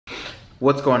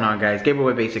What's going on, guys? Gabriel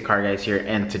with Basic Car Guys here,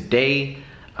 and today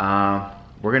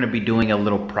we're gonna be doing a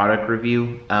little product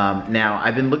review. Now,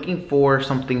 I've been looking for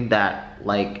something that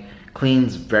like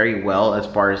cleans very well as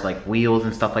far as like wheels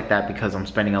and stuff like that, because I'm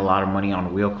spending a lot of money on a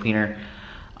wheel cleaner.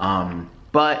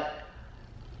 But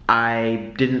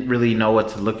I didn't really know what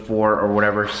to look for or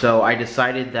whatever, so I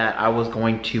decided that I was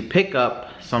going to pick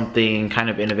up something kind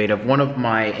of innovative. One of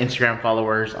my Instagram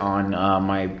followers on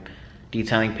my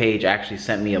detailing page actually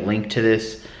sent me a link to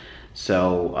this,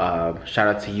 so shout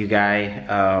out to you,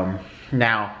 guy.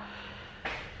 Now,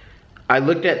 I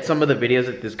looked at some of the videos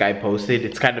that this guy posted.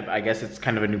 It's kind of, I guess it's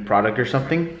kind of a new product or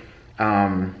something,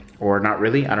 or not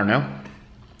really, I don't know.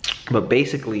 But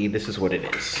basically, this is what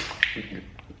it is.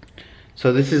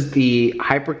 So this is the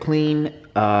HyperClean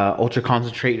ultra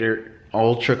concentrated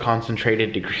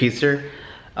degreaser.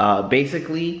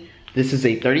 Basically, this is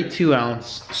a 32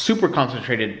 ounce super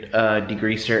concentrated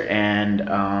degreaser, and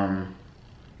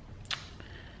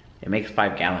it makes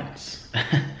 5 gallons.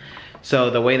 So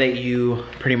the way that you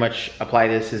pretty much apply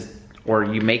this is, or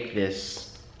you make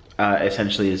this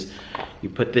essentially, is you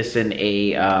put this in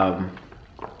a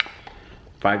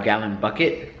 5-gallon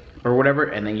bucket or whatever,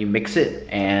 and then you mix it,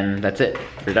 and that's it,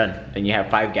 you're done. Then you have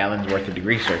 5 gallons worth of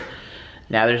degreaser.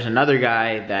 Now there's another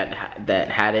guy that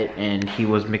had it, and he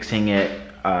was mixing it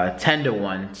 10 to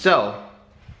 1. So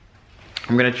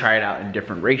I'm gonna try it out in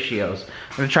different ratios.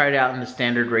 I'm gonna try it out in the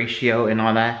standard ratio and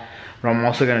all that, but I'm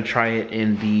also gonna try it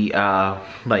in the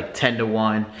like 10 to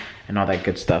 1 and all that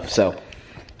good stuff. So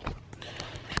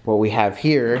what we have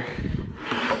here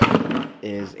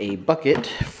is a bucket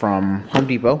from Home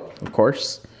Depot, of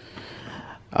course.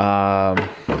 And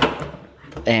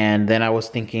then I was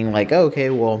thinking like, oh, okay,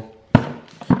 well,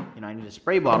 you know, I need a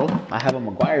spray bottle. I have a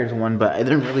Meguiar's one, but I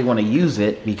didn't really want to use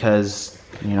it because,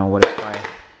 you know, what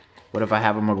if I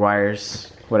have a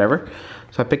Meguiar's, whatever.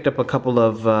 So I picked up a couple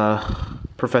of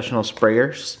professional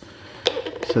sprayers.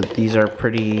 So these are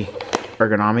pretty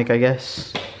ergonomic, I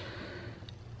guess.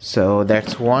 So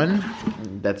that's 1,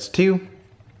 that's 2.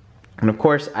 And of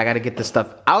course, I got to get the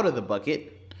stuff out of the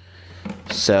bucket.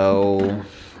 So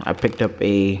I picked up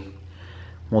a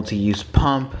multi-use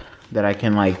pump that I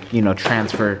can, like, you know,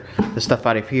 transfer the stuff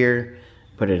out of here,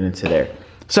 put it into there.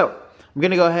 So I'm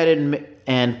gonna go ahead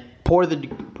and pour the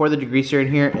degreaser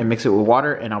in here and mix it with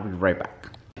water, and I'll be right back.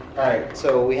 All right,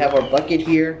 so we have our bucket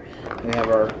here. We have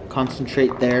our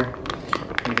concentrate there.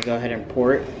 I'm gonna go ahead and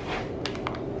pour it.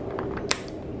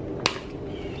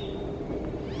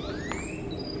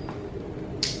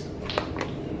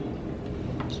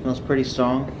 Smells pretty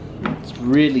strong. It's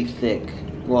really thick.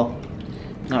 Well,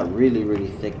 not really, really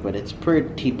thick, but it's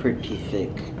pretty thick.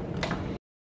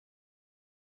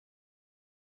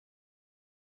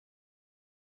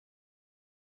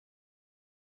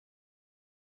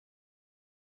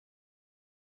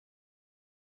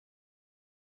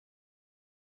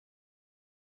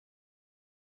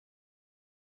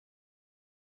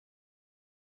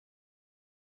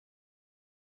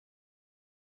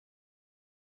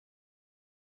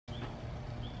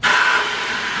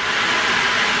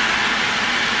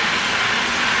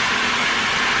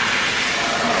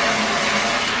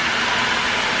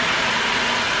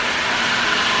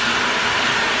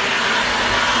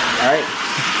 Alright,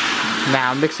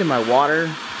 now I'm mixing my water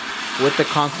with the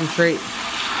concentrate,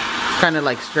 kind of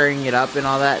like stirring it up and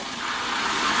all that.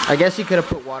 I guess you could have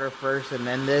put water first and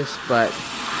then this, but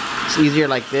it's easier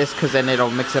like this because then it'll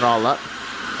mix it all up.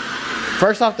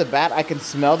 First off the bat, I can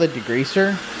smell the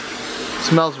degreaser. It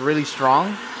smells really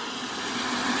strong.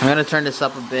 I'm gonna turn this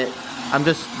up a bit. I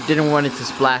just didn't want it to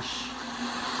splash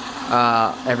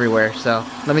everywhere, so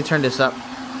let me turn this up.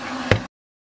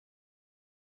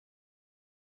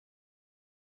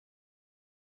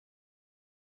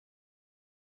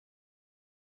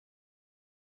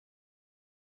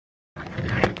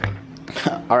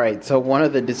 Alright, so one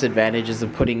of the disadvantages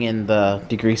of putting in the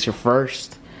degreaser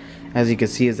first, as you can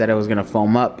see, is that it was going to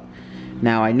foam up.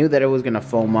 Now, I knew that it was going to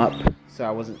foam up, so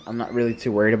I'm not really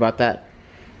too worried about that.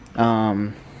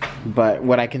 But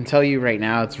what I can tell you right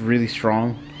now, it's really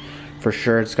strong. For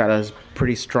sure, it's got a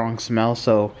pretty strong smell,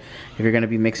 so if you're going to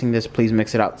be mixing this, please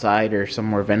mix it outside or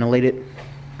somewhere ventilated.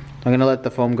 I'm going to let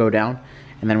the foam go down,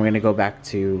 and then we're going to go back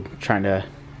to trying to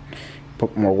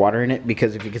put more water in it,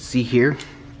 because if you can see here,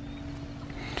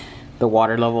 the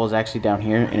water level is actually down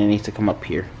here and it needs to come up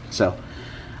here. So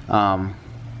yeah,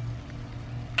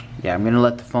 I'm gonna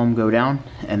let the foam go down,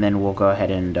 and then we'll go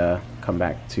ahead and come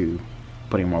back to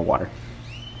putting more water.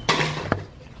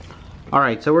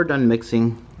 Alright, so we're done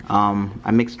mixing. I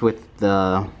mixed with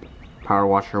the power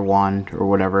washer wand or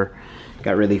whatever.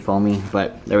 Got really foamy,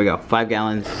 but there we go. 5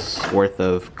 gallons worth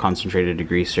of concentrated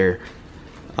degreaser.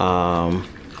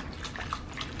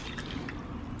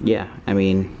 Yeah, I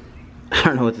mean, I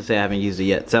don't know what to say. I haven't used it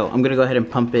yet. So I'm gonna go ahead and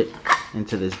pump it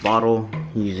into this bottle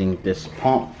using this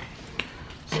pump.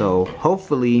 So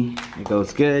hopefully it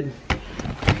goes good.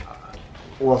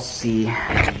 We'll see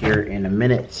here in a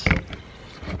minute.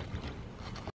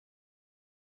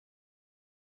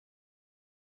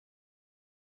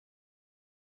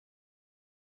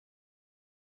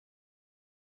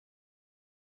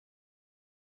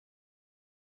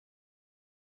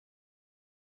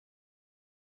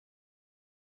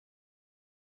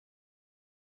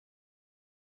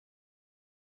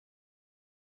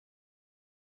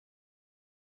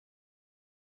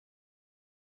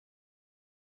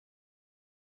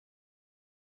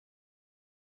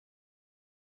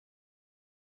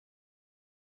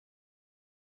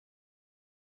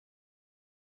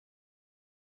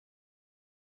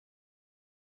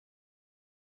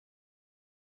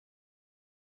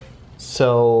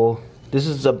 So this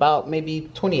is about maybe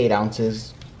 28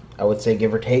 ounces, I would say,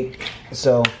 give or take.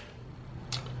 So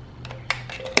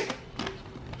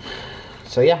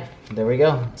yeah, there we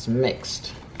go. It's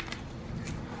mixed.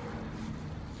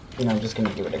 And I'm just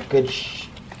gonna give it a good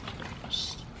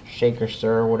shake or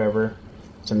stir or whatever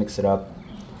to mix it up.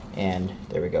 And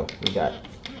there we go. We got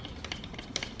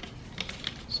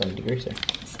some degreaser.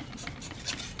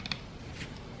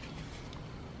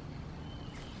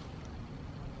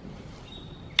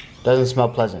 Doesn't smell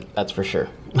pleasant, that's for sure.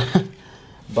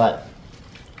 But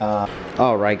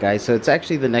alright guys, so it's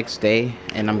actually the next day,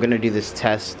 and I'm gonna do this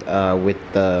test with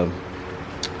the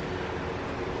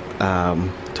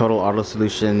Total Auto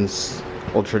Solutions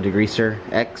Ultra Degreaser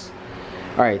X.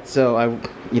 Alright, so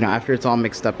after it's all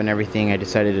mixed up and everything, I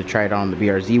decided to try it on the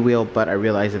BRZ wheel, but I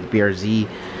realized that the BRZ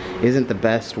isn't the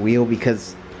best wheel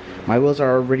because my wheels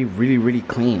are already really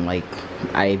clean. Like,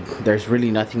 there's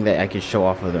really nothing that I can show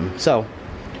off of them. So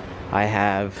I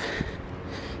have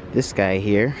this guy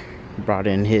here, brought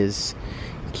in his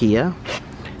Kia,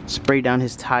 sprayed down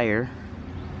his tire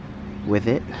with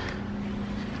it,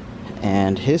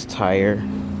 and his tire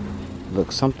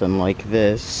looks something like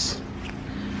this.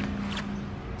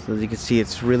 So as you can see,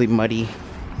 it's really muddy.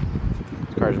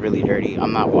 This car is really dirty.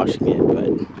 I'm not washing it,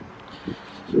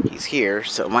 but he's here,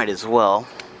 so might as well.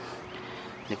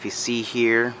 And if you see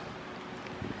here,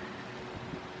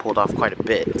 pulled off quite a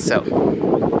bit. So,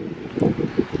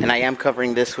 and I am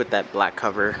covering this with that black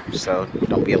cover, so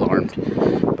don't be alarmed.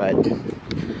 But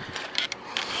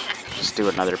just do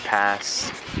another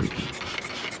pass.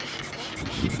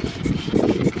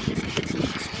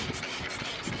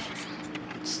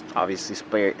 Obviously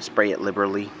spray it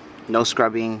liberally, no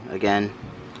scrubbing again,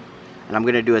 and I'm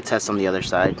gonna do a test on the other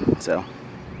side. So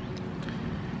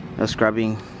no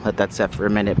scrubbing, let that set for a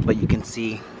minute, but you can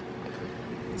see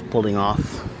it's pulling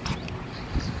off.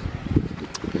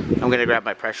 I'm gonna grab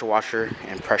my pressure washer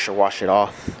and pressure wash it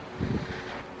off.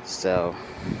 So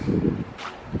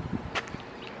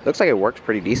looks like it works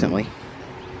pretty decently.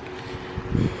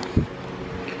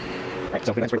 All right,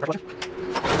 so I'm gonna spray the pressure washer.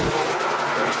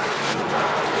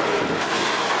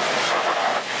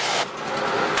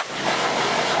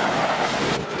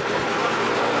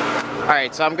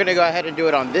 Alright, so I'm going to go ahead and do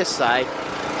it on this side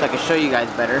so I can show you guys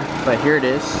better, but here it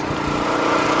is.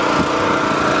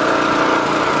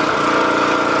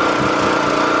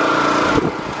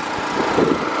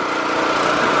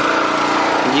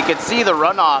 And you can see the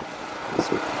runoff,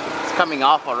 it's coming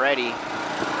off already.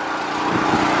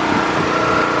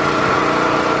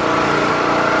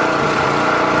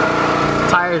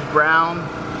 Tire's brown.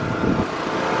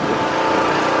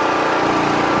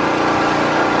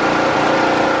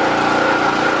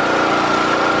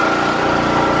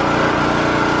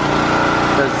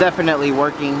 It's definitely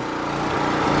working.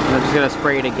 I'm just gonna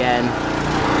spray it again.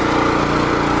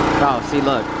 Oh, see,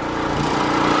 look.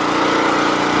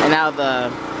 And now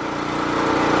the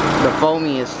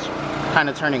foamy is kind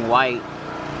of turning white.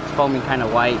 It's foaming kind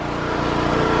of white.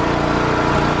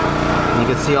 And you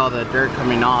can see all the dirt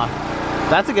coming off.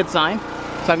 That's a good sign.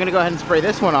 So I'm gonna go ahead and spray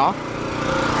this one off.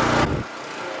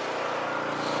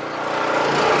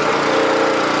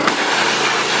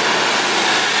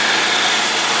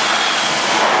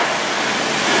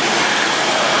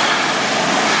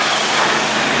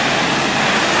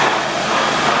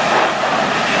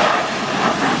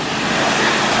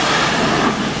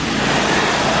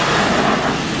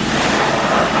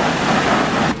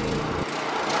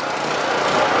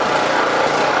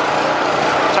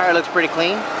 Looks pretty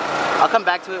clean. I'll come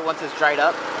back to it once it's dried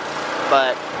up,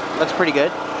 but looks pretty good.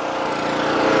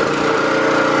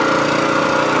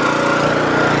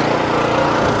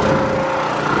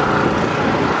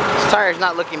 This tire's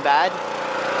not looking bad.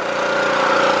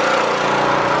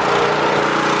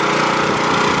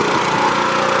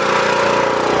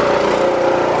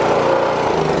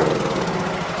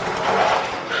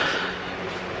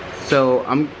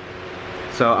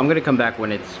 I'm gonna come back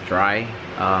when it's dry,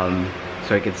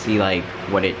 so I can see like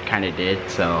what it kind of did.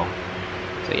 So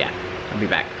yeah, I'll be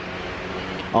back.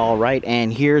 All right,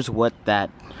 and here's what that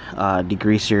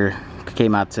degreaser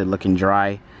came out to looking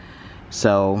dry.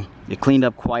 So it cleaned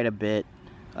up quite a bit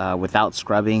without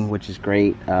scrubbing, which is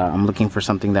great. I'm looking for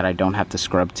something that I don't have to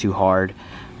scrub too hard,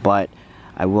 but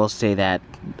I will say that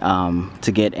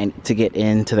to get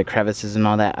into the crevices and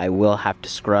all that, I will have to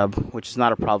scrub, which is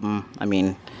not a problem. I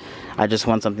mean, I just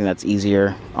want something that's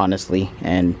easier, honestly,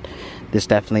 and this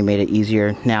definitely made it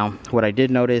easier. Now, what I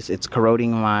did notice, it's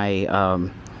corroding my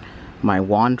my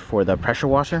wand for the pressure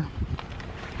washer.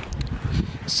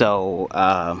 So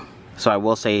I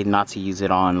will say not to use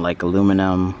it on like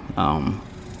aluminum,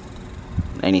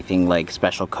 anything like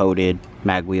special coated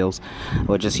mag wheels.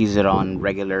 We'll just use it on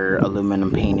regular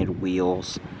aluminum painted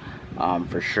wheels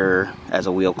for sure as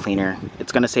a wheel cleaner.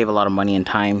 It's gonna save a lot of money and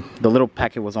time. The little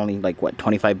packet was only like what,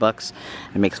 25 bucks.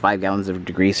 It makes 5 gallons of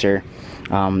degreaser.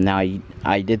 Now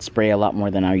I did spray a lot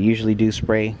more than I usually do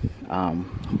spray,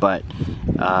 but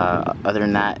other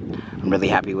than that, I'm really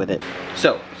happy with it.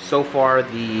 So far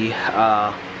the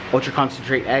Ultra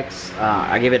Concentrate X,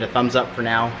 I give it a thumbs up for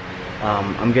now.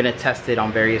 I'm gonna test it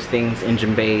on various things,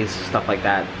 engine bays, stuff like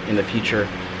that in the future.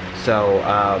 So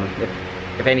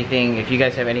if anything, if you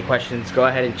guys have any questions, go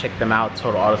ahead and check them out.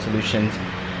 Total Auto Solutions,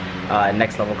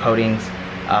 Next Level Coatings.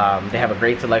 They have a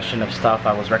great selection of stuff.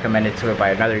 I was recommended to it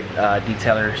by another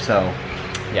detailer. So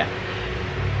yeah,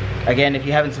 again, if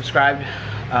you haven't subscribed,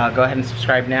 go ahead and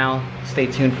subscribe now. Stay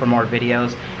tuned for more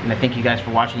videos, and I thank you guys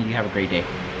for watching. You have a great day.